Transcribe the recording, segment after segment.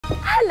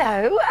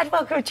Hello and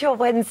welcome to your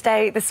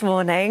Wednesday this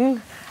morning.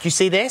 Do you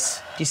see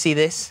this? Do you see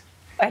this?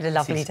 I had a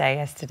lovely day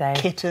yesterday.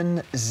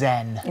 Kitten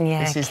Zen.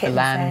 Yeah, this is the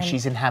land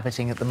she's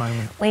inhabiting at the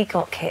moment. We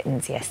got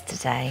kittens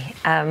yesterday.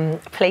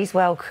 Please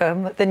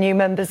welcome the new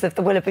members of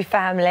the Willoughby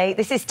family.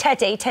 This is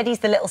Teddy. Teddy's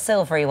the little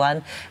silvery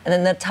one. And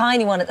then the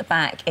tiny one at the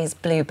back is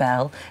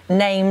Bluebell,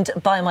 named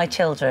by my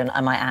children,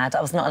 I might add.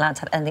 I was not allowed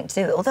to have anything to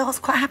do with it, although I was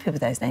quite happy with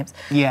those names.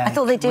 Yeah. I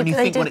thought they did, when you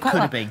think what it quite could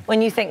well. have been.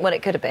 When you think what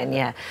it could have been,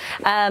 yeah.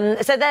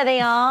 So there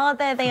they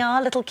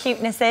are, little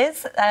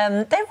cutenesses.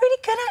 They're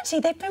really good,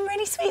 actually. They've been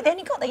really sweet. They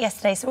only got there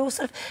yesterday, so we're all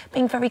sort of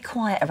being very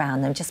quiet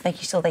around them, just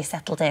making sure they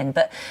settled in.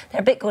 But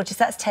they're a bit gorgeous.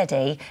 That's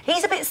Teddy.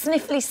 He's a bit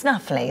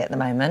sniffly-snuffly at the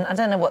moment. I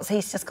don't know what's...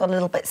 He's just got a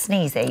little bit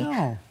sneezy.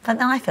 Oh. But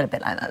I feel a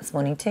bit like that this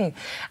morning too.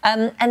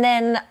 And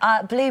then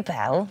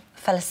Bluebell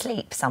fell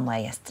asleep somewhere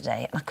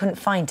yesterday, and I couldn't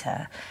find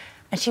her.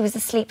 And she was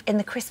asleep in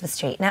the Christmas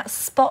tree. Now,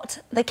 spot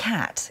the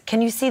cat.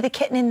 Can you see the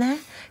kitten in there?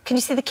 Can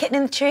you see the kitten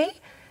in the tree?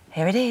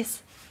 Here it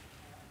is.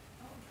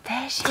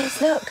 There she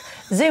is, look.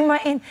 Zoom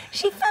right in.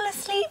 She fell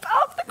asleep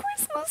up the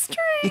Christmas tree.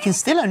 You can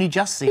still only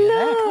just see her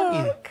there, can't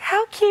you? Look,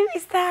 how cute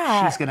is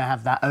that? She's going to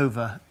have that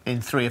over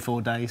in 3 or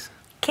 4 days.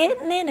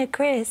 Kitten in a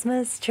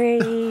Christmas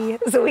tree.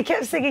 That's what we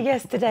kept singing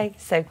yesterday.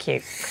 So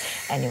cute.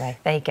 Anyway,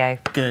 there you go.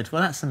 Good.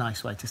 Well, that's a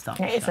nice way to start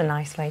the show. It is a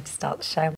nice way to start the show.